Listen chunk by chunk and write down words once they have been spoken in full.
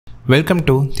Welcome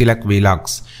to Tilak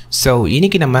வீலாக்ஸ். So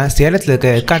இன்றைக்கி நம்ம சேலத்தில் இருக்க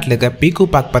எர்காட்டில் இருக்க பீக்கு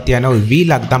பார்க் பற்றியான ஒரு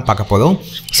வீலாக் தான் பார்க்க போகிறோம்.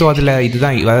 ஸோ அதில்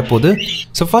இதுதான் வரப்போகுது.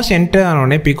 ஸோ ஃபர்ஸ்ட் என்ட்ரு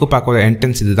ஆனோடனே பீக்கு பார்க்கோட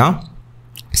என்ட்ரன்ஸ் இது தான்.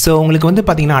 ஸோ உங்களுக்கு வந்து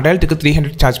பார்த்தீங்கன்னா அடல்ட்டுக்கு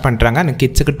 300 சார்ஜ் பண்ணுறாங்க, அந்த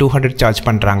கிட்ஸுக்கு 200 சார்ஜ்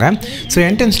பண்ணுறாங்க. ஸோ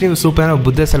என்ட்ரன்ஸ்லேயே ஒரு சூப்பரான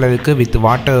புத்தர் சிலை இருக்குது, வித்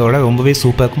வாட்டரோட ரொம்பவே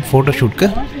சூப்பராக இருக்கும். ஃபோட்டோ ஷூட்டுக்கு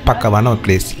பக்கவான ஒரு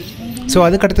பிளேஸ். ஸோ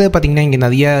அதுக்கடுத்தது பார்த்திங்கன்னா இங்கே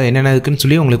நிறைய என்னென்ன இருக்குதுன்னு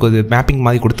சொல்லி உங்களுக்கு ஒரு மேப்பிங்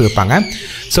மாதிரி கொடுத்துருப்பாங்க.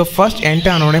 ஸோ ஃபர்ஸ்ட்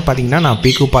என்ட்ரு ஆனோடனே பார்த்திங்கன்னா நான்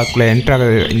பீக்கு பார்க்குள்ளே என்ட்ரு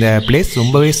இந்த பிளேஸ்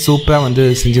ரொம்பவே சூப்பராக வந்து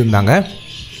செஞ்சுருந்தாங்க.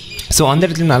 ஸோ அந்த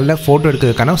இடத்துல நல்ல ஃபோட்டோ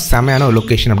எடுக்கிறதுக்கான செமையான ஒரு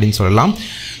லொக்கேஷன் அப்படின்னு சொல்லலாம்.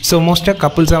 ஸோ மோஸ்ட்டாக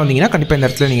கப்புள்ஸாக வந்தீங்கன்னா கண்டிப்பாக இந்த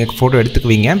இடத்துல நீங்கள் ஃபோட்டோ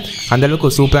எடுத்துக்குவீங்க. அந்தளவுக்கு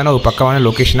ஒரு சூப்பரான ஒரு பக்கமான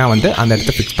லொக்கேஷனாக வந்து அந்த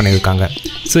இடத்த ஃபிக்ஸ் பண்ணியிருக்காங்க.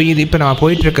 ஸோ இது இப்போ நம்ம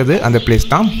போயிட்டுருக்கிறது அந்த பிளேஸ்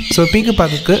தான். ஸோ பீக்கு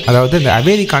பார்க்குக்கு அதாவது இந்த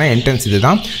அவேரிக்கான என்ட்ரன்ஸ் இது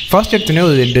தான். ஃபர்ஸ்ட் எடுத்துனே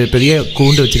ஒரு 2 பெரிய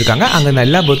கூண்டு வச்சுருக்காங்க. அங்கே அந்த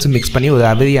எல்லா பேர்ட்ஸும் மிக்ஸ் பண்ணி ஒரு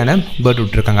அவேரியான பேர்ட்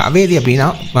விட்டுருக்காங்க. அவேரி அப்படின்னா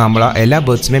நம்மளாக எல்லா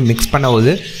பேர்ட்ஸுமே மிக்ஸ் பண்ண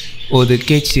ஒரு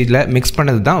கேஜியில் மிக்ஸ்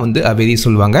பண்ணது தான் வந்து அவேரி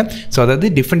சொல்லுவாங்க. ஸோ அதாவது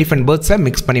டிஃப்ரெண்ட் பேர்ட்ஸை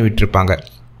மிக்ஸ் பண்ணி விட்டுருப்பாங்க.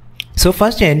 ஸோ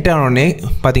ஃபர்ஸ்ட் என்ட்ரு ஆனோடனே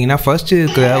பார்த்தீங்கன்னா ஃபர்ஸ்ட்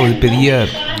இருக்கிற ஒரு பெரிய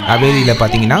அவேரியில்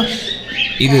பார்த்தீங்கன்னா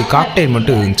இது காக்டைல்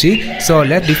மட்டும் இருந்துச்சு. ஸோ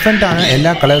அதில் டிஃப்ரெண்ட்டான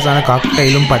எல்லா கலர்ஸான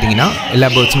காக்டைலும் பார்த்தீங்கன்னா எல்லா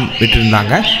பேர்ட்ஸும்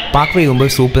விட்டுருந்தாங்க. பார்க்கவே ரொம்ப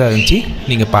சூப்பராக இருந்துச்சு,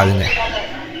 நீங்கள் பாருங்கள்.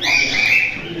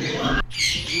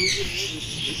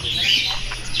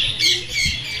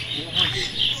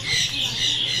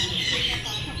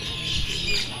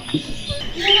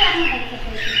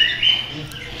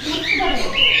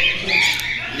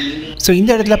 ஸோ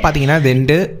இந்த இடத்துல பார்த்தீங்கன்னா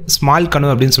 2 ஸ்மால்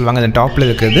கனு அப்படின்னு சொல்லுவாங்க. அந்த டாப்பில்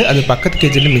இருக்கிறது அது பக்கத்து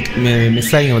கேஜில்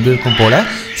மிஸ் ஆகி வந்து இருக்கும் போல்.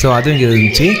 ஸோ அதுவும் இங்கே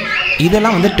இருந்துச்சு.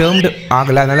 இதெல்லாம் வந்து டேர்ம்டு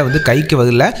ஆகலை, அதனால் வந்து கைக்கு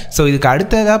வரல. ஸோ இதுக்கு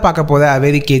அடுத்ததாக பார்க்க போகிற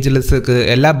அவேரி கேஜிலஸுக்கு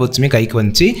எல்லா பேர்ட்ஸுமே கைக்கு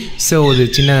வந்துச்சு. ஸோ ஒரு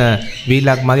சின்ன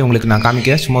வீலாக் மாதிரி உங்களுக்கு நான்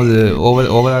காமிக்கிறேன். சும்மா ஒரு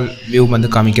ஓவரால் வியூ வந்து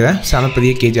காமிக்கிறேன். செம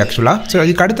பெரிய கேஜ் ஆக்சுவலாக. ஸோ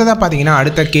இதுக்கு அடுத்ததாக பார்த்தீங்கன்னா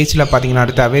அடுத்த கேஜில் பார்த்தீங்கன்னா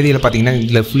அடுத்த அவேரியில் பார்த்தீங்கன்னா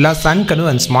இதில் ஃபுல்லாக சன் கனு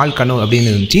அண்ட் ஸ்மால் கனு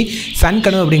அப்படின்னு இருந்துச்சு. சன்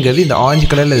கனு அப்படிங்கிறது இந்த ஆரஞ்சு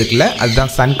கலரில் இருக்குல்ல,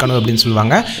 அதுதான் சன் கனு அப்படின்னு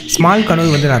சொல்லுவாங்க. ஸ்மால் கனு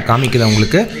வந்து நான் காமிக்கிறேன்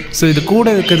உங்களுக்கு. ஸோ இது கூட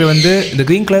இருக்கிறது வந்து இந்த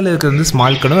க்ரீன் கலரில் இருக்கிறது வந்து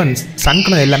ஸ்மால் கனு அண்ட் சன்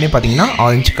கனு எல்லாமே பார்த்தீங்கன்னா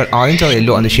ஆரஞ்சு ஆர்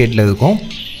எல்லோ அந்த ஷேடில் இருக்கும்.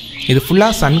 இது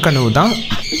ஃபுல்லாக சன் கனவு தான்.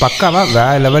 பக்காவாக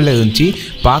வேறு லெவலில் இருந்துச்சு.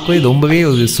 பார்க்கவே ரொம்பவே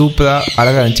ஒரு சூப்பராக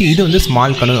அழகாக இருந்துச்சு. இது வந்து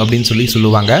ஸ்மால் கனவு அப்படின்னு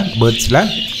சொல்லுவாங்க பேர்ட்ஸில்.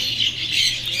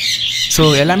 ஸோ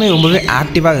எல்லாமே ரொம்பவே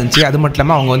ஆக்டிவாக இருந்துச்சு. அது மட்டும்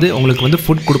இல்லாமல் அவங்க வந்து உங்களுக்கு வந்து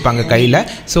ஃபுட் கொடுப்பாங்க கையில்.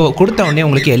 ஸோ கொடுத்த உடனே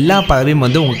உங்களுக்கு எல்லா பறவையும்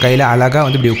வந்து உங்கள் கையில் அழகாக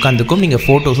வந்து இப்படி உட்காந்துக்கும். நீங்கள்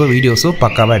ஃபோட்டோஸோ வீடியோஸோ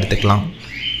பக்காவாக எடுத்துக்கலாம்.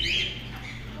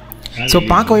 ஸோ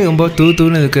பார்க்கவே ரொம்ப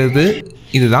தூன்னு இருக்கிறது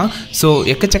இதுதான். ஸோ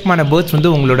எக்கச்சக்கமான பேர்ட்ஸ் வந்து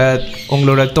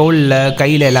உங்களோட தோலில்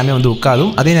கையில் எல்லாமே வந்து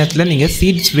உட்காரும். அதே நேரத்தில் நீங்கள்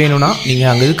சீட்ஸ் வேணும்னா நீங்கள்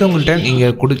அங்கே இருக்கவங்கள்ட்ட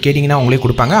நீங்கள் கேட்டிங்கன்னா அவங்களே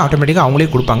கொடுப்பாங்க, ஆட்டோமேட்டிக்காக அவங்களே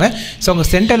கொடுப்பாங்க. ஸோ அவங்க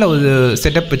சென்டரில் ஒரு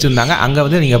செட்டப் வச்சுருந்தாங்க. அங்கே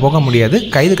வந்து நீங்கள் போக முடியாது,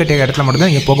 கைது கட்டிய இடத்துல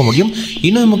மட்டும்தான் நீங்கள் போக முடியும்.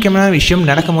 இன்னொரு முக்கியமான விஷயம்,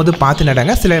 நடக்கும்போது பார்த்து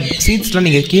நடங்க. சில சீட்ஸ்லாம்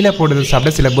நீங்கள் கீழே போடுறது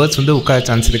சாப்பிட சில பேர்ட்ஸ் வந்து உட்கார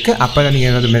சான்ஸ் இருக்குது. அப்போ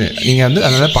நீங்கள் வந்து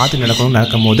அதனால் பார்த்து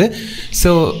நடக்கும்போது. ஸோ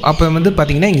அப்போ வந்து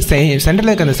பார்த்தீங்கன்னா இங்கே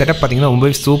சென்டரில் இருக்க அந்த செட்டப் பார்த்தீங்கன்னா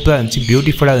ரொம்பவே சூப்பராக இருந்துச்சு,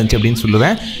 பியூட்டிஃபுல்லாக இருந்துச்சு அப்படின்னு சொல்லுவேன்.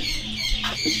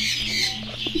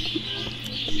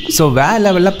 ஸோ வேறு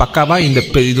லெவலில் பக்காவாக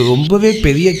இது ரொம்பவே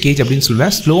பெரிய கேஜ் அப்படின்னு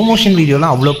சொல்லுவேன். ஸ்லோ மோஷன்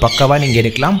வீடியோலாம் அவ்வளோ பக்காவாக நீங்கள்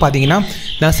எடுக்கலாம். பார்த்தீங்கன்னா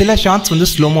நான் சில ஷார்ட்ஸ் வந்து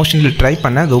ஸ்லோ மோஷனில் ட்ரை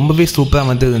பண்ணேன், ரொம்பவே சூப்பராக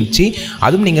வந்து இருந்துச்சு.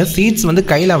 அதுவும் நீங்கள் சீட்ஸ் வந்து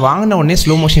கையில் வாங்கின உடனே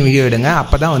ஸ்லோ மோஷன் வீடியோ எடுங்க.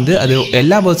 அப்போ தான் வந்து அது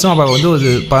எல்லா பேர்ட்ஸும் அப்போ வந்து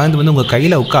ஒரு பறந்து வந்து உங்கள்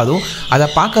கையில் உட்காரும். அதை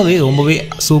பார்க்கவே ரொம்பவே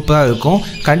சூப்பராக இருக்கும்.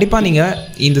 கண்டிப்பாக நீங்கள்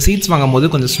இந்த சீட்ஸ்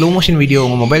வாங்கும்போது கொஞ்சம் ஸ்லோ மோஷன் வீடியோ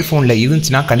உங்கள் மொபைல் ஃபோனில்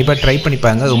இருந்துச்சுன்னா கண்டிப்பாக ட்ரை பண்ணி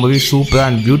பாருங்கள். ரொம்பவே சூப்பராக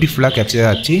அண்ட் பியூட்டிஃபுல்லாக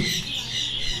கேப்சர் ஆச்சு.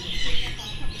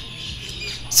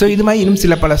 ஸோ இது மாதிரி இன்னும்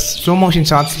சில பல ஸ்லோ மோஷன்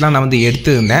ஷார்ட்ஸ்லாம் நான் வந்து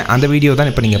எடுத்துருந்தேன். அந்த வீடியோ தான்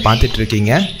இப்போ நீங்கள்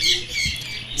பார்த்துட்ருக்கீங்க.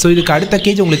 ஸோ இதுக்கு அடுத்த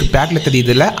கேஜ் உங்களுக்கு பேக்கில்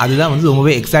தெரியுதில்ல, அதுதான் வந்து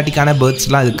ரொம்பவே எக்ஸாட்டிக்கான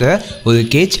பேர்ட்ஸ்லாம் இருக்கிற ஒரு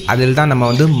கேஜ். அதில் தான் நம்ம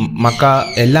வந்து மக்கா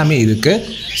எல்லாமே இருக்குது.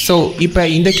 ஸோ இப்போ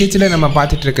இந்த கேஜில் நம்ம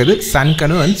பார்த்துட்ருக்கிறது சன்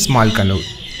கனு அண்ட் ஸ்மால் கனு.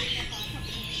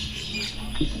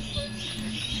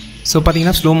 ஸோ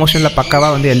பார்த்தீங்கன்னா ஸ்லோ மோஷனில்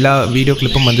பக்காவாக வந்து எல்லா வீடியோ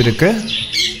கிளிப்பும் வந்துருக்கு.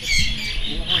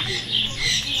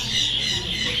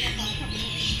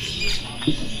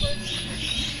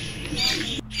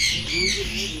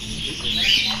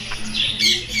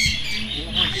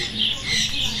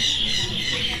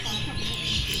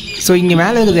 ஸோ இங்கே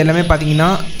மேலே இருக்கிறது எல்லாமே பார்த்தீங்கன்னா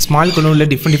ஸ்மால் கனூவில்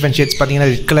டிஃப்ரெண்ட் ஷேட்ஸ் பார்த்தீங்கன்னா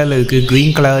ரெட் கலரில் இருக்குது,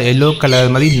 க்ரீன் கலர், எல்லோ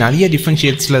கலர் மாதிரி நிறைய டிஃப்ரெண்ட்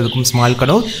ஷேட்ஸில் இருக்கும் ஸ்மால்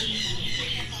கனூ.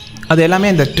 அது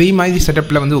எல்லாமே அந்த ட்ரீ மாதிரி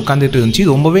செட்டப்பில் வந்து உட்காந்துட்டு இருந்துச்சு.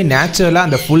 ரொம்பவே நேச்சுரலாக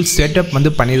அந்த ஃபுல் செட்டப்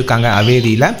வந்து பண்ணியிருக்காங்க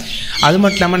அவேரியில். அது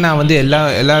மட்டும் இல்லாமல் நான் வந்து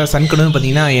எல்லா சன் கனூவும்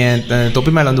பார்த்தீங்கன்னா என்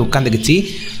தொப்பி மேலே வந்து உட்காந்துக்குச்சு.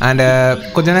 அண்ட்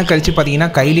கொஞ்ச நேரம் கழித்து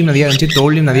பார்த்தீங்கன்னா கையிலையும் நிறையா இருந்துச்சு,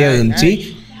 தோல்லையும் நிறையா இருந்துச்சு.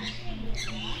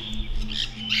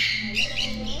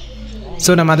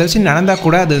 ஸோ நம்ம அதை வச்சு நடந்தால்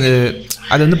கூட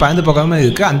அது வந்து பறந்து போகாமல்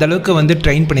இருக்குது. அந்தளவுக்கு வந்து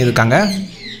ட்ரெயின் பண்ணியிருக்காங்க.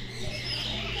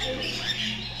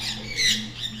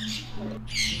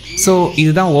 ஸோ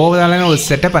இதுதான் ஓவராலான ஒரு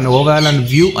செட்டப் அண்ட் ஓவராலான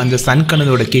வியூ அந்த சன்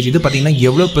கனவோட கேஜ். இது பார்த்தீங்கன்னா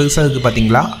எவ்வளோ பெருசாக இருக்குது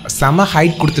பார்த்தீங்களா, செம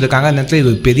ஹைட் கொடுத்துருக்காங்க. அந்த இடத்துல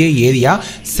இது பெரிய ஏரியா,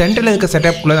 சென்டரில் இருக்க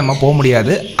செட்டப்குள்ளே நம்ம போக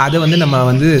முடியாது, அதை வந்து நம்ம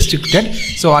வந்து ரெஸ்ட்ரிக்டட்.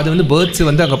 ஸோ அது வந்து பேர்ட்ஸ்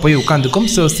வந்து அங்கே போய் உட்காந்துக்கும்.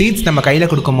 ஸோ சீட்ஸ் நம்ம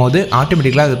கையில் கொடுக்கும் போது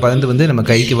ஆட்டோமேட்டிக்கலாக அது பறந்து வந்து நம்ம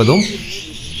கைக்கு வரும்.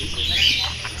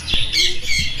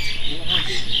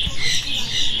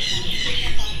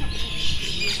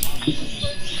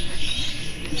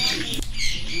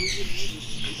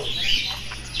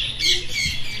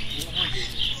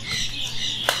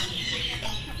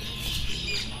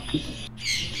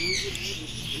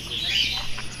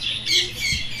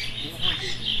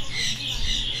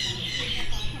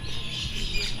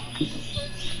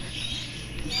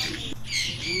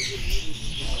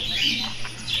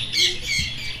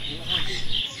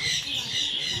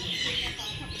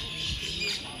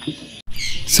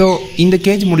 ஸோ இந்த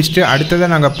கேஜ் முடிச்சுட்டு அடுத்ததாக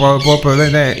நாங்கள்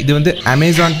போகிறது இது வந்து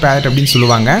அமேசான் பேரட் அப்படின்னு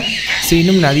சொல்லுவாங்க. ஸோ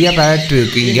இன்னும் நிறையா பேரட்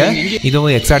இருக்குது இங்கே.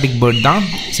 இதுவும் எக்ஸாட்டிக் பேர்ட் தான்.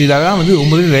 ஸோ இதெல்லாம் வந்து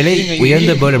ரொம்பவே விலை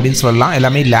உயர்ந்த பேர்ட் அப்படின்னு சொல்லலாம்.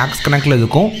 எல்லாமே லேக்ஸ் கணக்கில்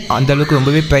இருக்கும். அந்தளவுக்கு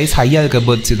ரொம்பவே ப்ரைஸ் ஹையாக இருக்க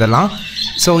பேர்ட்ஸ் இதெல்லாம்.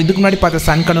 ஸோ இதுக்கு முன்னாடி பார்த்த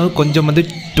சன் கனவு கொஞ்சம் வந்து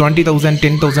 20,000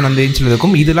 10,000 அந்த ரேஞ்சில்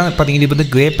இருக்கும். இதெல்லாம் பார்த்தீங்கன்னா இது வந்து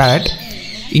கிரே பேரட்.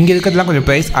 இங்கே இருக்கிறதுலாம் கொஞ்சம்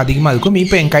ப்ரைஸ் அதிகமாக இருக்கும்.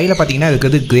 இப்போ என் கையில் பார்த்தீங்கன்னா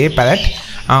இருக்கிறது கிரே பேரட்.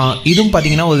 இதுவும்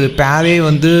பார்த்தீங்கன்னா ஒரு பேரே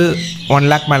வந்து 1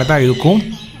 lakh மேலே தான் இருக்கும்.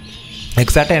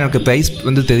 எக்ஸாக்டாக எனக்கு ப்ரைஸ்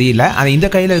வந்து தெரியல. அது இந்த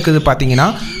கையில் இருக்கிறது பார்த்தீங்கன்னா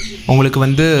உங்களுக்கு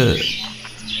வந்து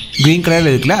க்ரீன்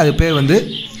கலரில் இருக்குல்ல, அது பேர் வந்து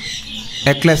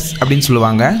எக்லெஸ் அப்படின்னு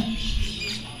சொல்லுவாங்க,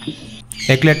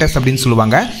 எக்லேட்டஸ் அப்படின்னு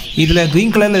சொல்லுவாங்க. இதில்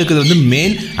க்ரீன் கலரில் இருக்கிறது வந்து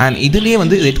மேல் அண்ட் இதுலேயே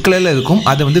வந்து ரெட் கலரில் இருக்கும்,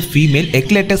 அது வந்து ஃபீமேல்.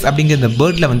 எக்லேட்டஸ் அப்படிங்கிற இந்த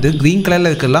பேர்டில் வந்து க்ரீன் கலரில்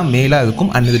இருக்கிறதுலாம் மேலாக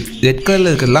இருக்கும் அண்ட் ரெட் கலரில்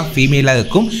இருக்கிறதுலாம் ஃபீமேலாக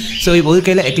இருக்கும். ஸோ ஒரு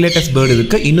கையில் எக்லேட்டஸ் பேர்டு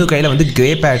இருக்குது, இன்னொரு கையில் வந்து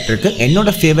கிரே பேரட் இருக்குது.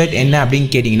 என்னோடய ஃபேவரட் என்ன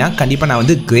அப்படின்னு கேட்டிங்கன்னா கண்டிப்பாக நான்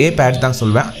வந்து கிரே பேரட் தான்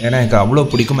சொல்வேன். ஏன்னா எனக்கு அவ்வளோ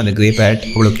பிடிக்கும் அந்த கிரே பேரட்,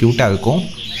 அவ்வளோ க்யூட்டாக இருக்கும்.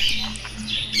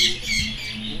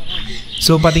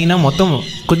 ஸோ பார்த்தீங்கன்னா மொத்தம்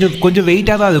கொஞ்சம்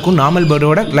வெயிட்டாக தான் இருக்கும், நார்மல்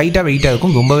பேர்டோட லைட்டாக வெயிட்டாக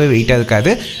இருக்கும், ரொம்பவே வெயிட்டாக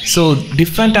இருக்காது. ஸோ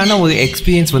டிஃப்ரெண்ட்டான ஒரு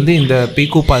எக்ஸ்பீரியன்ஸ் வந்து இந்த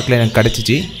பீக்கு பார்க்கில் எனக்கு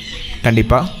கிடச்சிச்சு.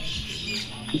 கண்டிப்பாக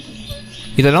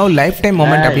இதெல்லாம் ஒரு லைஃப் டைம்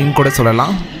மொமெண்ட் அப்படின்னு கூட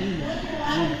சொல்லலாம்.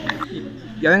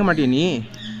 இறங்க மாட்டிய நீ,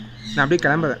 நான் அப்படியே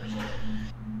கிளம்புறேன்.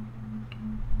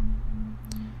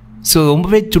 ஸோ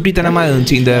ரொம்பவே சுட்டித்தனமாக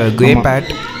இருந்துச்சு இந்த கிரே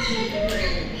பேரட்.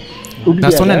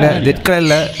 நான் சொன்னேன்ல ரெட்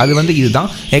கலரில், அது வந்து இதுதான்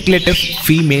எக்லேட்டஸ்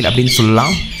ஃபீமேல் அப்படின்னு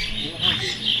சொல்லலாம்.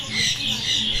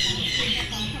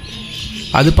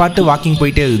 அது பாட்டு வாக்கிங்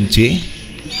போயிட்டே இருந்துச்சு.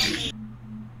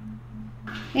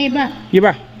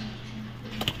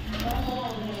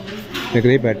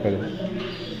 கிரே பேட் பாரு.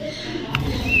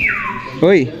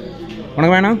 ஓய்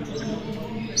உனக்கு வேணாம்?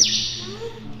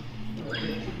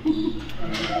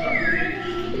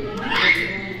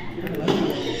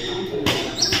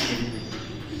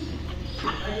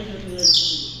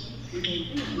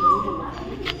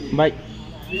 பாய்.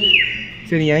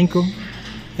 சரி இறங்கிக்கோ,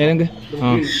 இறங்கு.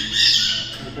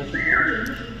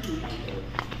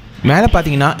 மேலே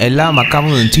பார்த்தீங்கன்னா எல்லா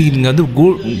மக்காவும் இருந்துச்சு. இங்கே வந்து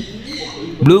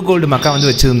ப்ளூ கோல்டு மக்கா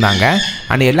வந்து வச்சுருந்தாங்க.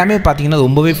 அண்ட் எல்லாமே பார்த்தீங்கன்னா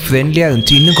ரொம்பவே ஃப்ரெண்ட்லியாக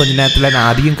இருந்துச்சு. இன்னும் கொஞ்சம் நேரத்தில் நான்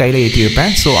அதையும் கையில்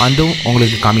ஏற்றிருப்பேன். ஸோ அதுவும்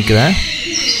உங்களுக்கு காமிக்கிறேன்.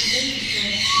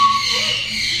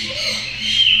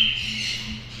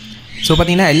 ஸோ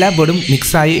பார்த்தீங்கன்னா எல்லா பேர்டும்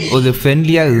மிக்ஸ் ஆகி ஒரு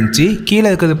ஃப்ரெண்ட்லியாக இருந்துச்சு. கீழே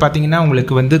இருக்கிறது பார்த்தீங்கன்னா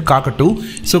உங்களுக்கு வந்து காக்கட்டூ.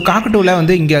 ஸோ காக்கட்டூவில்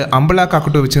வந்து இங்கே அம்பலா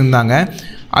காக்கட்டூ வச்சுருந்தாங்க.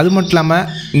 அது மட்டும் இல்லாமல்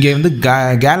இங்கே வந்து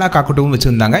கேலா காக்கட்டூவும்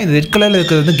வச்சுருந்தாங்க. இந்த ரெட் கலரில்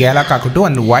இருக்கிறது வந்து கேலா காக்கட்டூ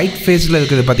அண்ட் ஒயிட் ஃபேஸில்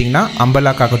இருக்கிறது பார்த்தீங்கன்னா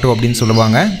அம்பலா காக்கட்டூ அப்படின்னு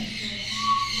சொல்லுவாங்க.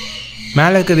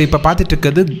 மேலே இருக்கிறது இப்போ பார்த்துட்டு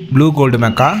இருக்கிறது ப்ளூ கோல்டு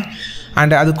மெக்கா.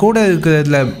 அண்ட் அது கூட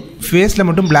இருக்கிறதுல ஃபேஸில்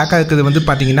மட்டும் பிளாக்காக இருக்கிறது வந்து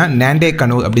பார்த்தீங்கன்னா நாண்டே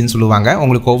கனு அப்படின்னு சொல்லுவாங்க.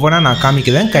 உங்களுக்கு ஒவ்வொன்றா நான்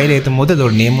காமிக்கிறேன். கையில் ஏற்றும் போது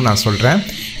அதோட நேமும் நான் சொல்கிறேன்.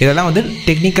 இதெல்லாம் வந்து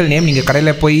டெக்னிக்கல் நேம். நீங்கள்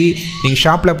கடையில் போய் நீங்கள்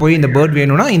ஷாப்பில் போய் இந்த பேர்ட்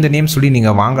வேணும்னா இந்த நேம் சொல்லி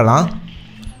நீங்கள் வாங்கலாம்.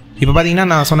 இப்போ பார்த்தீங்கன்னா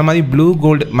நான் சொன்ன மாதிரி ப்ளூ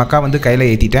கோல்டு மக்கா வந்து கையில்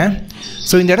ஏற்றிட்டேன்.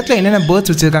 ஸோ இந்த இடத்துல என்னென்ன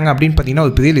பேர்ட்ஸ் வச்சுருக்காங்க அப்படின்னு பார்த்தீங்கன்னா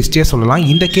ஒரு பெரிய லிஸ்ட்டே சொல்லலாம்.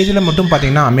 இந்த கேஜில் மட்டும்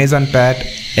பார்த்தீங்கன்னா அமேசான் பேட்,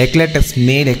 எக்லேட்டஸ்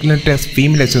மேல், எக்லேட்டஸ்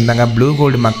ஃபீமேல் வச்சுருந்தாங்க, blue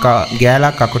gold Mecca,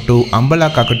 Khelo காக்கட்டூ, Ambala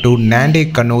காக்கட்டூ, நாண்டே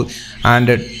கனு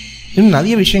and இன்னும்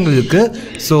நிறைய விஷயங்கள் இருக்குது.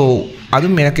 ஸோ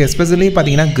அதுவும் எனக்கு எஸ்பெஷலி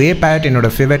பார்த்தீங்கன்னா கிரே பேரட்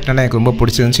என்னோடய ஃபேவரட்னால எனக்கு ரொம்ப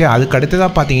பிடிச்சிருந்துச்சி. அதுக்கு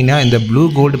அடுத்ததாக பார்த்தீங்கன்னா இந்த ப்ளூ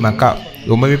கோல்டு மக்கா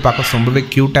ரொம்பவே பார்க்க ரொம்பவே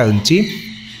க்யூட்டாக இருந்துச்சு.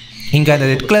 இங்கே அந்த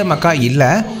ரெட் கலர் மக்கா இல்லை,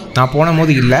 நான் போன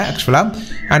போது இல்லை ஆக்சுவலாக.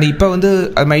 அண்ட் இப்போ வந்து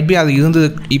அது மைட் பி அது இருந்து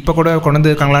இப்போ கூட கொண்டு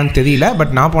வந்துருக்காங்களான்னு தெரியல.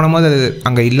 பட் நான் போன போது அது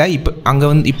அங்கே இல்லை. அங்கே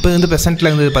வந்து இப்போ வந்து ப்ரெசென்ட்டில்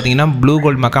இருந்து பார்த்தீங்கன்னா ப்ளூ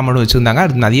கோல்டு மக்கா மட்டும் வச்சுருந்தாங்க.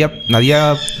 அது நிறையா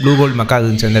ப்ளூ கோல்டு மக்கா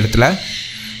இருந்துச்சு அந்த இடத்துல.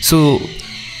 ஸோ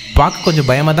பார்க்க கொஞ்சம்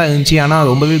பயமாக தான் இருந்துச்சு, ஆனால்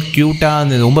ரொம்பவே க்யூட்டாக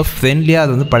இருந்தது, ரொம்ப ஃப்ரெண்ட்லியாக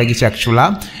அது வந்து பழகிச்சு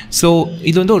ஆக்சுவலாக. ஸோ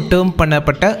இது வந்து ஒரு டேர்ம்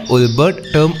பண்ணப்பட்ட ஒரு பேர்ட்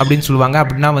டேர்ம் அப்படின்னு சொல்லுவாங்க.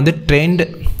 அப்படின்னா வந்து ட்ரெண்ட்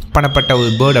பண்ணப்பட்ட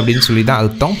ஒரு பேர்ட் அப்படின்னு சொல்லி தான்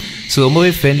அர்த்தம். ஸோ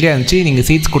ரொம்பவே ஃப்ரெண்ட்லியாக இருந்துச்சு. நீங்கள்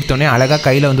சீட்ஸ் கொடுத்தோன்னே அழகாக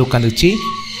கையில் வந்து உட்காந்துச்சு.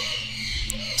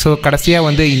 ஸோ கடைசியாக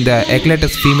வந்து இந்த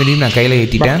எக்லெட்டஸ் ஃபீமேலையும் நான் கையில்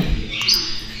ஏற்றிட்டேன்.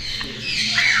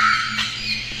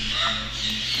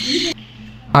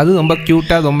 அது ரொம்ப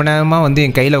க்யூட்டாக ரொம்ப நேரமாக வந்து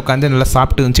என் கையில் உட்காந்து நல்லா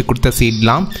சாப்பிட்டு இருந்துச்சு கொடுத்த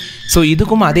சீட்லாம். ஸோ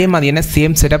இதுக்கும் அதே மாதிரியான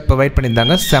சேம் செட்டப் ப்ரொவைட்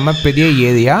பண்ணியிருந்தாங்க. செம பெரிய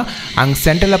ஏரியா. அங்கே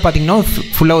சென்டரில் பார்த்தீங்கன்னா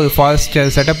ஃபுல்லாக ஒரு ஃபாரஸ்ட்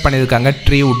செட்டப் பண்ணியிருக்காங்க,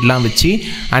 ட்ரீ வுட்லாம் வச்சு.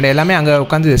 அண்ட் எல்லாமே அங்கே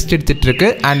உட்காந்து ரெஸ்ட் எடுத்துகிட்ருக்கு.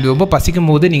 அண்ட் ரொம்ப பசிக்கும்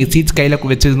போது நீங்கள் சீட்ஸ் கையில்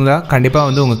வச்சுருந்தா கண்டிப்பாக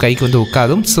வந்து உங்கள் கைக்கு வந்து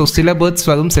உட்காரும். ஸோ சில பேர்ட்ஸ்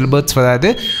வரும், சில பேர்ட்ஸ்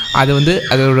வராது. அது வந்து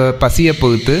அதோட பசியை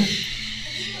பொறுத்து.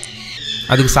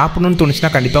 அதுக்கு சாப்பிட்ணுன்னு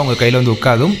தோணுச்சுன்னா கண்டிப்பாக உங்கள் கையில் வந்து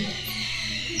உட்காரும்.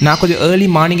 நான் கொஞ்சம் ஏர்லி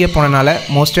மார்னிங்கே போனனால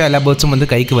மோஸ்ட்டாக எல்லா பேர்ட்ஸும் வந்து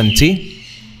கைக்கு வந்துச்சு.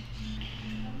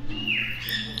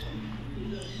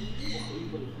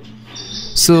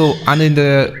 ஸோ இந்த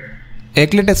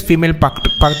எக்லெட்டஸ் ஃபீமேல்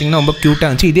பார்த்தீங்கன்னா ரொம்ப க்யூட்டாக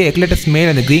இருந்துச்சு. இதே எக்லெட்டஸ்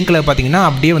மேல் அந்த க்ரீன் கலர் பார்த்தீங்கன்னா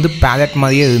அப்படியே வந்து பேரட்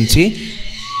மாதிரியே இருந்துச்சு.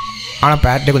 ஆனால்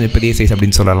பேரட்டே கொஞ்சம் பெரிய சைஸ்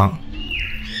அப்படின்னு சொல்லலாம்.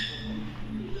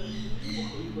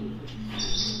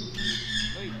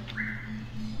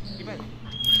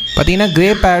 பார்த்தீங்கன்னா கிரே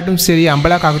பேரட்டும் சரி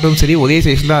அம்பலா காக்கட்டும் சரி ஒரே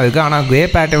சைஸ் தான் இருக்குது. ஆனால் கிரே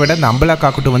பேரட்டை விட இந்த அம்பலா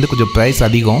காக்கட்டும் வந்து கொஞ்சம் ப்ரைஸ்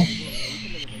அதிகம்.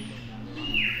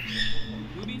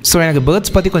 ஸோ எனக்கு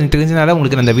பேர்ட்ஸ் பற்றி கொஞ்சம் தெரிஞ்சதுனால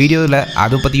உங்களுக்கு நான் இந்த வீடியோவில்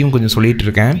அதை பற்றியும் கொஞ்சம் சொல்லிகிட்டு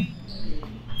இருக்கேன்.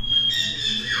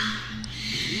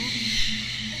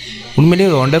 உண்மையிலேயே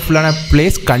ஒரு ஒண்டர்ஃபுல்லான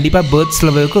பிளேஸ். கண்டிப்பாக பேர்ட்ஸ்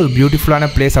லவருக்கு ஒரு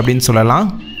பியூட்டிஃபுல்லான பிளேஸ் அப்படின்னு சொல்லலாம்.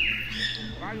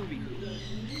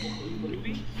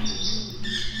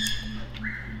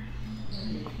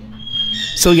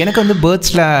 ஸோ எனக்கு வந்து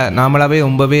பேர்ட்ஸில் நார்மலாகவே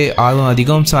ரொம்பவே ஆர்வம்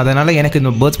அதிகம். ஸோ அதனால் எனக்கு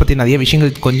இந்த பேர்ட்ஸ் பற்றி நிறைய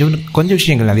விஷயங்கள் கொஞ்சம்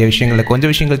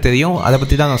விஷயங்கள் தெரியும். அதை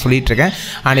பற்றி தான் நான் சொல்லிகிட்ருக்கேன்.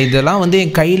 அண்ட் இதெல்லாம் வந்து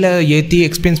என் கையில் ஏற்றி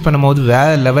எக்ஸ்பீரியன்ஸ் பண்ணும்போது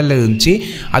வேறு லெவலில் இருந்துச்சு.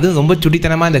 அதுவும் ரொம்ப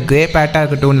சுட்டித்தனமாக இந்த கிரே பேட்டாக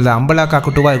இருக்கட்டும், இந்த அம்பலா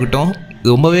காக்கட்டுவாக இருக்கட்டும்,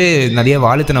 ரொம்பவே நிறைய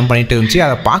வாழுத்தனம் பண்ணிட்டு இருந்துச்சு.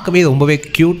 அதை பார்க்கவே ரொம்பவே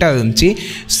க்யூட்டாக இருந்துச்சு.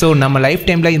 ஸோ நம்ம லைஃப்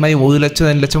டைமில் இது மாதிரி 1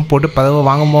 லட்சம் 2 லட்சம் போட்டு பறவை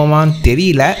வாங்குவோமான்னு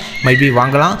தெரியல. மைபி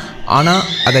வாங்கலாம். ஆனால்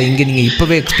அதை இங்கே நீங்கள்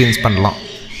இப்போவே எக்ஸ்பீரியன்ஸ் பண்ணலாம்.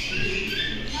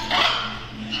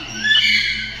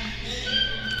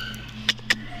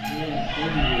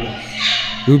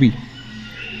 ரூபி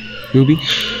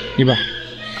நீ வா.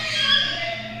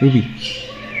 ரூபி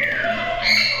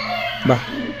வா.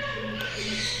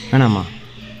 வேணாம்மா.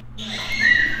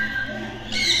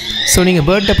 ஸோ நீங்கள்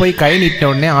பேர்ட்டை போய் கை நீட்டின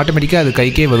உடனே ஆட்டோமேட்டிக்காக அது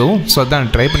கைக்கே வரும். ஸோ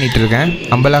அதான் ட்ரை பண்ணிகிட்டு இருக்கேன்.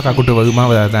 அம்பலா காக்கூட்டு வருமா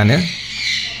வராதான்னு.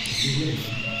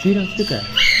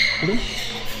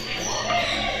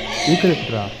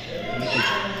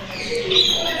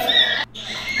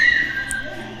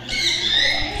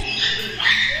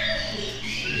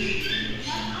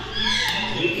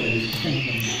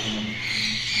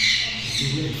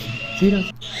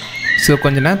 ஸோ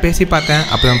கொஞ்ச நேரம் பேசி பார்த்தேன்.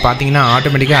 அப்புறம் பார்த்தீங்கன்னா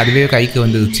ஆட்டோமேட்டிக்காக அதுவே கைக்கு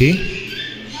வந்துருச்சு.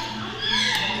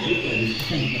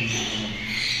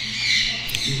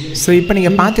 ஸோ இப்போ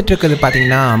நீங்கள் பார்த்துட்ருக்கிறது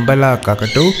பார்த்தீங்கன்னா அம்பலா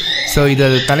காக்கட்டு. ஸோ இது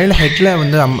தலையில் ஹெட்டில்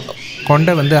வந்து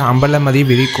கொண்டை வந்து அம்பலா மாதிரி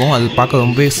விரிக்கும். அது பார்க்க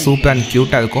ரொம்பவே சூப்பர் அண்ட்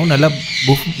க்யூட்டாக இருக்கும். நல்லா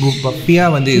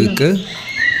பஃபியாக வந்து இருக்குது.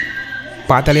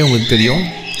 பார்த்தாலே உங்களுக்கு தெரியும்.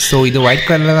 ஸோ இது ஒயிட்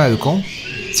கலரில் தான் இருக்கும்.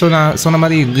 ஸோ நான் சொன்ன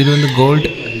மாதிரி இது வந்து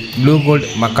ப்ளூ கோல்டு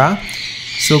மக்கா.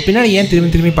 ஸோ பின்னாடி ஏன்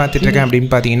திரும்பி பார்த்துட்ருக்கேன் அப்படின்னு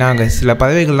பார்த்தீங்கன்னா அங்கே சில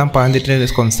பறவைகள்லாம் பறந்துட்டு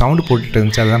கொஞ்சம் சவுண்டு போட்டுட்டு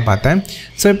இருந்துச்சு, அதெல்லாம் பார்த்தேன்.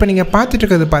 ஸோ இப்போ நீங்கள்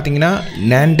பார்த்துட்ருக்கிறது பார்த்தீங்கன்னா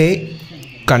நாண்டே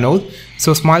கனோ.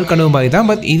 ஸோ ஸ்மால் கனோ மாதிரி தான்,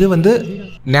 பட் இது வந்து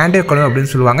நாண்டே கனோ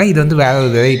அப்படின்னு சொல்லுவாங்க. இது வந்து வேறு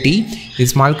ஒரு வெரைட்டி.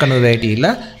 இது ஸ்மால் கனோ வெரைட்டி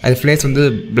இல்லை. அது ஃப்ளேஸ் வந்து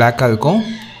பிளாக்காக இருக்கும்.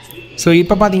 ஸோ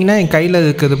இப்போ பார்த்தீங்கன்னா என் கையில்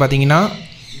இருக்கிறது பார்த்தீங்கன்னா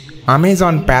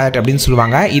அமேசான் பேரட் அப்படின்னு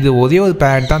சொல்லுவாங்க. இது ஒரே ஒரு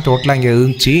பேரட் தான் டோட்டலாக இங்கே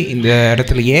இருந்துச்சு இந்த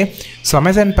இடத்துலையே. ஸோ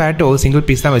அமேசான் பேரட் ஒரு சிங்கிள்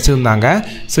பீஸ் தான் வச்சுருந்தாங்க.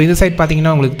 ஸோ இந்த சைட்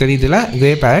பார்த்தீங்கன்னா உங்களுக்கு தெரியுதுல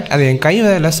கிரே பேரட். அது என் கை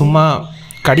வேலை சும்மா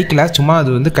கடிக்கல, சும்மா அது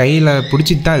வந்து கையில்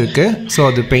பிடிச்சிட்டு தான் இருக்குது. ஸோ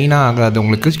அது பெயினாக ஆகாது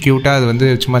உங்களுக்கு. க்யூட்டாக அது வந்து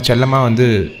சும்மா செல்லமாக வந்து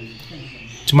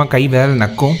சும்மா கை வேலை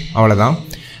நக்கும், அவ்வளோதான்.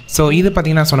 ஸோ இது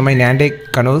பார்த்திங்கன்னா சொன்ன மாதிரி நாண்டே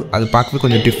கனோ. அது பார்க்கவே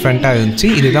கொஞ்சம் டிஃப்ரெண்ட்டாக இருந்துச்சு.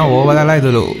 இதுதான் ஓவராலாக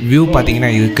இதோட வியூ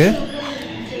பார்த்திங்கன்னா இருக்குது.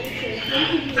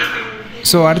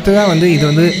 ஸோ அடுத்ததாக வந்து இது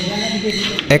வந்து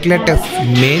எக்லெட்டஸ்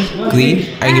மேல் க்ரீன்.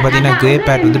 இங்கே பார்த்தீங்கன்னா கிரே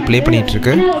பேட் வந்து ப்ளே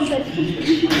பண்ணிகிட்ருக்கு.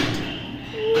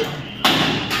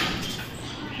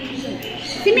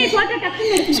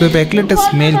 ஸோ இப்போ எக்லெட்டஸ்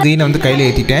மேல் க்ரீனை வந்து கையில்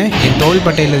ஏற்றிட்டேன். என் தோல்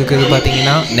பட்டையில் இருக்கிறது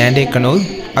பார்த்தீங்கன்னா நாண்டே கனோ.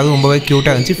 அது ரொம்பவே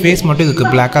க்யூட்டாக இருந்துச்சு. ஃபேஸ் மட்டும்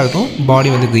இதுக்கு பிளாக்காக இருக்கும், பாடி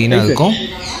வந்து க்ரீனாக இருக்கும்.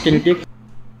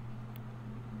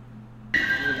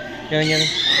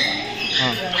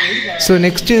 ஸோ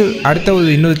நெக்ஸ்ட்டு அடுத்த ஒரு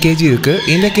இன்னொரு கேஜி இருக்குது.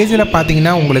 இந்த கேஜியில்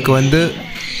பார்த்தீங்கன்னா உங்களுக்கு வந்து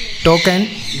டோக்கன்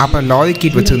அப்புறம்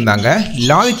லாரிக்கீட் வச்சுருந்தாங்க.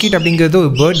 லாரிக்கீட் அப்படிங்கிறது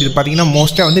ஒரு பேர்ட். இது பார்த்தீங்கன்னா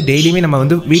மோஸ்ட்டாக வந்து டெய்லியுமே நம்ம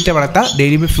வந்து வீட்டை வளர்த்தா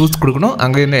டெய்லியுமே ஃப்ரூட்ஸ் கொடுக்கணும்.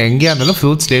 அங்கே எங்கேயா இருந்தாலும்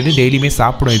ஃப்ரூட்ஸ் டெய்லியுமே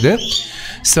சாப்பிடும் இது.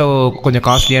 ஸோ கொஞ்சம்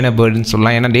காஸ்ட்லியான பேர்டுன்னு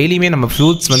சொல்லலாம். ஏன்னா டெய்லியுமே நம்ம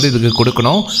ஃப்ரூட்ஸ் வந்து இதுக்கு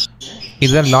கொடுக்கணும்.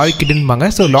 இதுதான் லாரிக்கிட்டுன்பாங்க.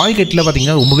 ஸோ லாரிக்கிட்டில்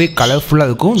பார்த்தீங்கன்னா ரொம்பவே கலர்ஃபுல்லாக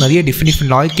இருக்கும், நிறைய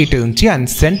டிஃப்ரெண்ட் லாரிக்கிட் இருந்துச்சு. அண்ட்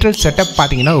சென்ட்ரல் செட்டப்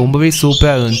பார்த்தீங்கன்னா ரொம்பவே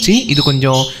சூப்பராக இருந்துச்சு. இது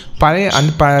கொஞ்சம் பழைய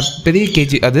பெரிய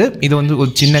கேஜி அது, இது வந்து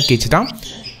ஒரு சின்ன கேஜி தான்.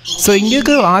 ஸோ இங்கே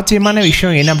இருக்க ஆச்சரியமான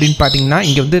விஷயம் என்ன அப்படின்னு பார்த்தீங்கன்னா,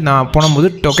 இங்கே வந்து நான் போகும்போது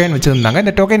டொக்கைன் வச்சுருந்தாங்க.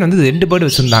 இந்த டொக்கைன் வந்து 2 பேர்டு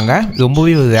வச்சுருந்தாங்க.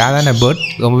 ரொம்பவே ஒரு ரேரான பேர்ட்,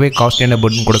 ரொம்பவே காஸ்ட்லியான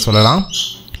பேர்டுன்னு கூட சொல்லலாம்.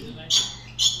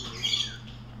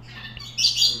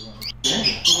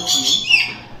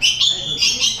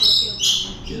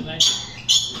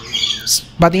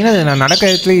 பார்த்தீங்கன்னா நான் நடக்கிற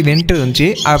இடத்துல ரெண்ட் இருந்துச்சு.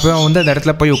 அப்புறம் வந்து அந்த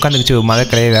இடத்துல போய் உட்காந்துருச்சு ஒரு மத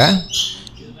கடையில்.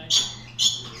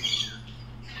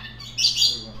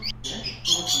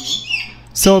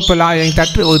 ஸோ இப்போ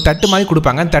ஒரு தட்டு மாதிரி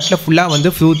கொடுப்பாங்க. அந்த தட்டில் ஃபுல்லாக வந்து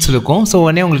ஃப்ரூட்ஸ் இருக்கும். ஸோ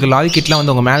உடனே உங்களுக்கு லாரிக்கிட்லாம்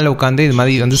வந்து உங்கள் மேலே உட்காந்து இது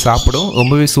மாதிரி வந்து சாப்பிடும்.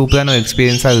 ரொம்பவே சூப்பரான ஒரு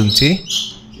எக்ஸ்பீரியன்ஸாக இருந்துச்சு.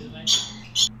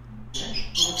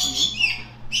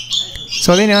 ஸோ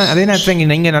அதே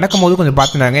நேரத்தில் இங்கே நடக்கும்போது கொஞ்சம்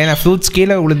பார்த்துனாங்க. ஏன்னா ஃப்ரூட்ஸ்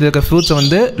கீழே விழுந்துருக்க ஃப்ரூட்ஸை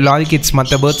வந்து லாரிக்கிட்ஸ்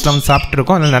மற்ற பேர்ட்ஸ்லாம் வந்து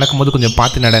சாப்பிட்ருக்கோம். அதனால் நடக்கும்போது கொஞ்சம்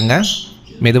பார்த்து நடங்க,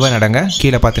 மெதுவாக நடங்க,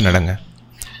 கீழே பார்த்து நடங்க.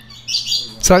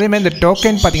 ஸோ அதேமாதிரி இந்த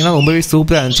டோக்கன் பார்த்தீங்கன்னா ரொம்பவே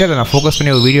சூப்பராக இருந்துச்சு. அதை நான் ஃபோக்கஸ்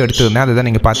பண்ணி ஒரு வீடியோ எடுத்துருந்தேன். அதை தான்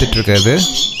நீங்கள் பார்த்துட்ருக்கிறது.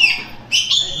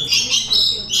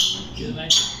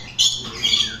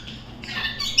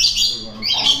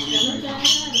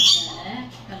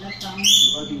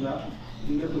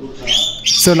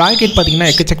 ஸோ லாரிக்கிட் பார்த்தீங்கன்னா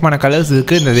எக்கச்சக்கமான கலர்ஸ்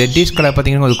இருக்குது. இந்த ரெட்டிஷ் கலர்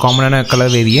பார்த்தீங்கன்னா ஒரு காமனான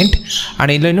கலர் வேரியண்ட்.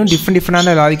 அண்ட் இதில் இன்னும்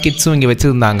டிஃப்ரெண்டான லாரிக்கிட்ஸும் இங்கே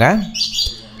வச்சுருந்தாங்க.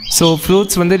 ஸோ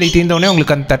ஃப்ரூட்ஸ் வந்து தீர்ந்தோடனே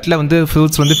உங்களுக்கு அந்த தட்டில் வந்து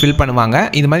ஃப்ரூட்ஸ் வந்து ஃபில் பண்ணுவாங்க.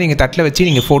 இது மாதிரி நீங்கள் தட்டில் வச்சு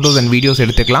நீங்கள் ஃபோட்டோஸ் அண்ட் வீடியோஸ்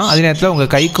எடுத்துக்கலாம். அதே நேரத்தில்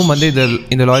உங்கள் கைக்கும் வந்து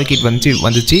இந்த லாரிக்கிட்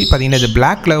வந்துச்சு. பார்த்தீங்கன்னா இது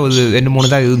பிளாக் கலர் ஒரு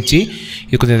 2-3 தான் இருந்துச்சு.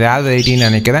 இது கொஞ்சம் ரேர் வெரைட்டின்னு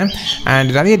நினைக்கிறேன்.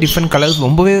 அண்ட் நிறைய டிஃப்ரெண்ட் கலர்ஸ்,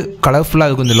 ரொம்பவே கலர்ஃபுல்லாக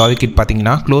இருக்கும் இந்த லாரிக்கிட்.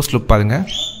 பார்த்தீங்கன்னா க்ளோஸ் லுக் பாருங்கள்.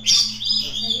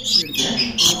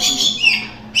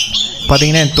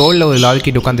 பார்த்தீங்கன்னா என் தோளில் ஒரு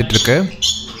லாரிக்கிட் உட்காந்துட்ருக்கு.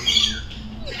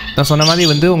 நான் சொன்ன மாதிரி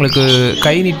வந்து உங்களுக்கு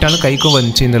கை நீட்டாலும் கைக்கும்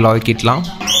வந்துச்சு இந்த லாரிக்கிட்லாம்.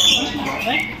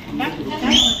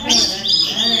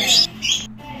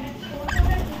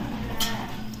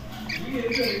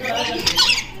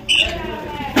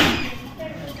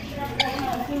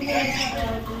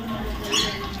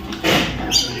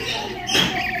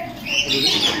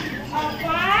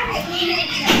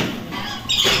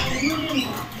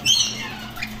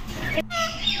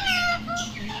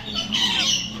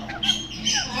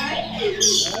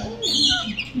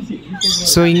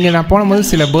 ஸோ இங்கே நான் போகும்போது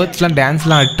சில பேர்ட்ஸ்லாம்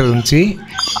டான்ஸ்லாம் ஆடிட்டு இருந்துச்சு.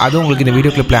 அதுவும் உங்களுக்கு இந்த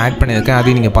வீடியோ கிளிப்பில் ஆட் பண்ணியிருக்கேன்,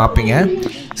 அதையும் நீங்கள் பார்ப்பீங்க.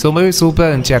 ஸோ ரொம்பவே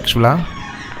சூப்பராக இருந்துச்சு ஆக்சுவலாக.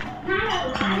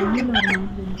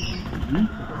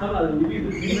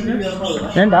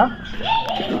 ஏண்டா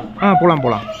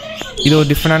போகலாம். இது ஒரு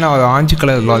டிஃப்ரெண்டான ஒரு ஆரஞ்சு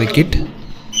கலர் லாரிக்கிட்,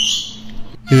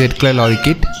 இது ரெட் கலர்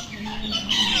லாரிக்கிட்.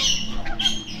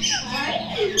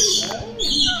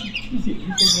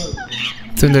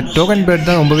 ஸோ இந்த டோக்கன் பேர்ட்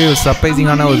தான் ரொம்பவே ஒரு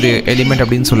சர்ப்ரைசிங்கான ஒரு எலிமெண்ட்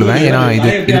அப்படின்னு சொல்லுவேன். ஏன்னா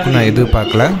இதுக்கு நான்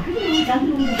எதிர்பார்க்கல.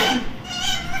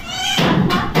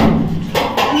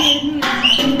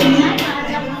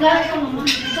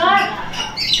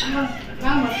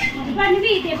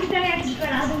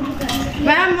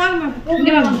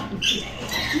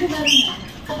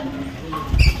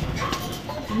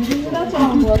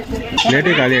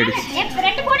 லேட்டே காலி ஆயிடுச்சு.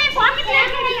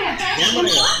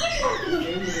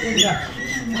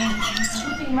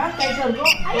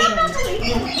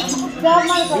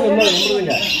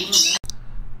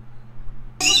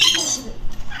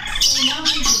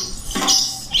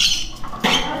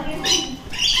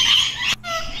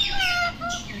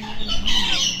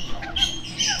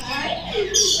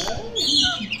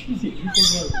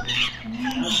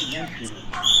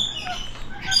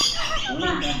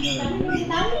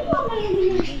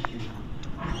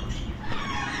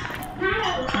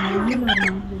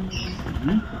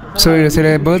 ஸோ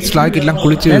சில பேர்ட்ஸ் லாரிக்கிட்லாம்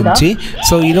குளிச்சு இருந்துச்சு.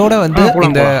 ஸோ இதோட வந்து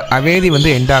இந்த அவேதி வந்து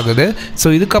எண்ட் ஆகுது. ஸோ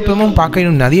இதுக்கப்புறமும் பார்க்க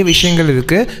இன்னும் நிறைய விஷயங்கள்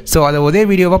இருக்குது. ஸோ அதை ஒரே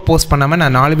வீடியோவாக போஸ்ட் பண்ணாமல்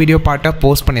நான் 4 வீடியோ பார்ட்டாக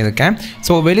போஸ்ட் பண்ணியிருக்கேன்.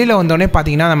 ஸோ வெளியில் வந்தோடனே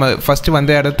பார்த்தீங்கன்னா நம்ம ஃபஸ்ட்டு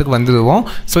வந்த இடத்துக்கு வந்துடுவோம்.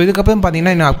 ஸோ இதுக்கப்புறம்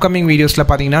பார்த்தீங்கன்னா இன்னும் அப்கமிங் வீடியோஸில்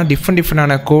பார்த்தீங்கன்னா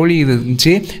டிஃப்ரெண்டான கோழி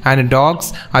இருந்துச்சு அண்ட்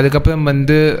டாக்ஸ். அதுக்கப்புறம்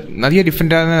வந்து நிறைய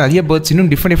டிஃப்ரெண்ட்டான நிறைய பேர்ட்ஸ்,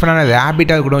 இன்னும் டிஃப்ரெண்டான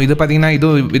ரேபிட்டாக இருக்கட்டும். இது பார்த்தீங்கன்னா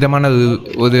இது விதமான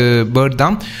ஒரு பேர்ட்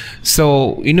தான். ஸோ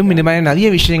இன்னும் இந்த மாதிரி நிறைய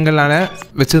விஷயங்களான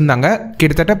வச்சுருந்தாங்க.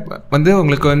 கிட்டத்தட்ட வந்து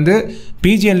உங்களுக்கு வந்து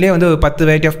பீஜியன்லேயே வந்து ஒரு 10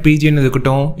 வெரைட்டி ஆஃப் பீஜியன்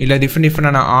இருக்கட்டும், இல்லை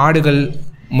டிஃப்ரெண்டான ஆடுகள்,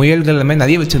 முயல்கள் அந்த மாதிரி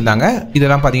நிறைய வச்சுருந்தாங்க.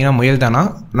 இதெல்லாம் பார்த்தீங்கன்னா முயல் தானா,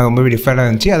 நான் ரொம்பவே டிஃப்ரெண்டாக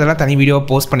இருந்துச்சு. அதெல்லாம் தனி வீடியோவை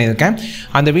போஸ்ட் பண்ணியிருக்கேன்.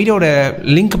 அந்த வீடியோட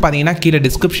லிங்க் பார்த்தீங்கன்னா கீழே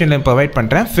டிஸ்கிரிப்ஷனில் ப்ரொவைட்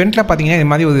பண்ணுறேன். ஃப்ரண்ட்டில் பார்த்தீங்கன்னா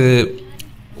இது மாதிரி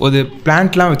ஒரு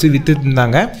பிளான்ட்லாம் வச்சு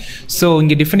விற்றுருந்தாங்க. ஸோ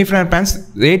இங்கே டிஃப்ரெண்ட் பிளான்ஸ்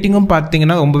ரேட்டிங்கும்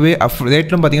பார்த்தீங்கன்னா ரொம்பவே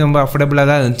ரேட்லும் பார்த்தீங்கன்னா ரொம்ப அஃபோர்டபுளாக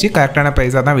தான் இருந்துச்சு. கரெக்டான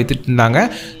ப்ரைஸாக தான் விற்றுட்டு இருந்தாங்க.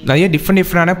 நிறைய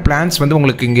டிஃப்ரெண்டான பிளான்ஸ் வந்து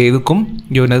உங்களுக்கு இங்கே இருக்கும்.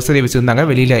 இங்கே ஒரு நர்சரி வச்சுருந்தாங்க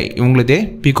வெளியில் இவங்களுதே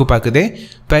பீக்கு பார்க்குதே.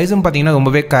 ப்ரைஸும் பார்த்தீங்கன்னா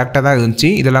ரொம்பவே கரெக்டாக தான்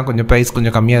இருந்துச்சு. இதெல்லாம் கொஞ்சம் ப்ரைஸ்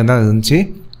கொஞ்சம் கம்மியாக தான் இருந்துச்சு.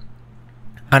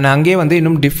 அண்ட் அங்கேயே வந்து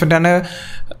இன்னும் டிஃப்ரெண்ட்டான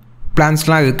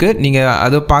பிளான்ஸ்லாம் இருக்குது. நீங்கள்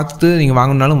அதை பார்த்து நீங்கள்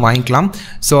வாங்கணுன்னாலும் வாங்கிக்கலாம்.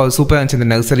 ஸோ அது சூப்பராக இருந்துச்சு இந்த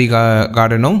நர்சரி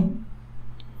கார்டனும்.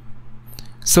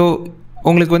 ஸோ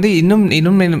உங்களுக்கு வந்து இன்னும்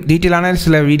டீட்டெயிலான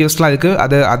சில வீடியோஸ்லாம் இருக்குது.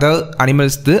 அதர்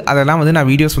அனிமல்ஸ்து அதெல்லாம் வந்து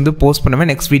நான் வீடியோஸ் வந்து போஸ்ட்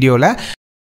பண்ணுவேன் நெக்ஸ்ட் வீடியோவில்.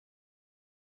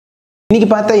 இன்றைக்கி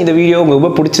பார்த்த இந்த வீடியோ உங்களுக்கு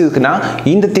ரொம்ப பிடிச்சிருக்குன்னா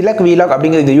இந்த திலக் வீலாக்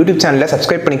அப்படிங்கிற இந்த யூடியூப் சேனலில்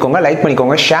சப்ஸ்கிரைப் பண்ணிக்கோங்க, லைக்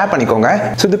பண்ணிக்கோங்க, ஷேர் பண்ணிக்கோங்க.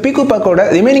 ஸோ இந்த பீக்கு பார்க்கோட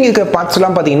ரிமைனிங் இருக்கிற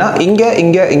பார்ட்ஸ்லாம் பார்த்தீங்கன்னா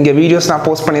இங்கே வீடியோஸ் நான்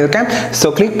போஸ்ட் பண்ணியிருக்கேன். ஸோ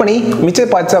கிளிக் பண்ணி மிச்ச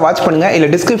பார்ட்ஸை வாட்ச் பண்ணுங்கள். இல்லை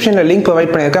டிஸ்கிரிப்ஷனில் லிங்க்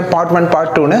ப்ரொவைட் பண்ணியிருக்கேன். பார்ட் 1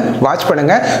 பார்ட் 2ன்னு வாட்ச்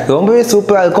பண்ணுங்கள். ரொம்பவே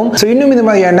சூப்பராக இருக்கும். ஸோ இன்னும் இந்த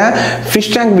மாதிரியான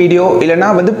ஃபிஷ் டேங்க் வீடியோ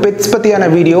இல்லைனா வந்து பெட்ஸ்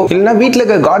பற்றியான வீடியோ இல்லைனா வீட்டில்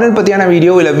இருக்க கார்டன் பற்றியான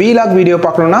வீடியோ இல்லை வீலாக் வீடியோ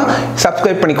பார்க்கணுன்னா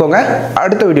சப்ஸ்கிரைப் பண்ணிக்கோங்க.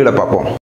 அடுத்த வீடியோவில் பார்ப்போம்.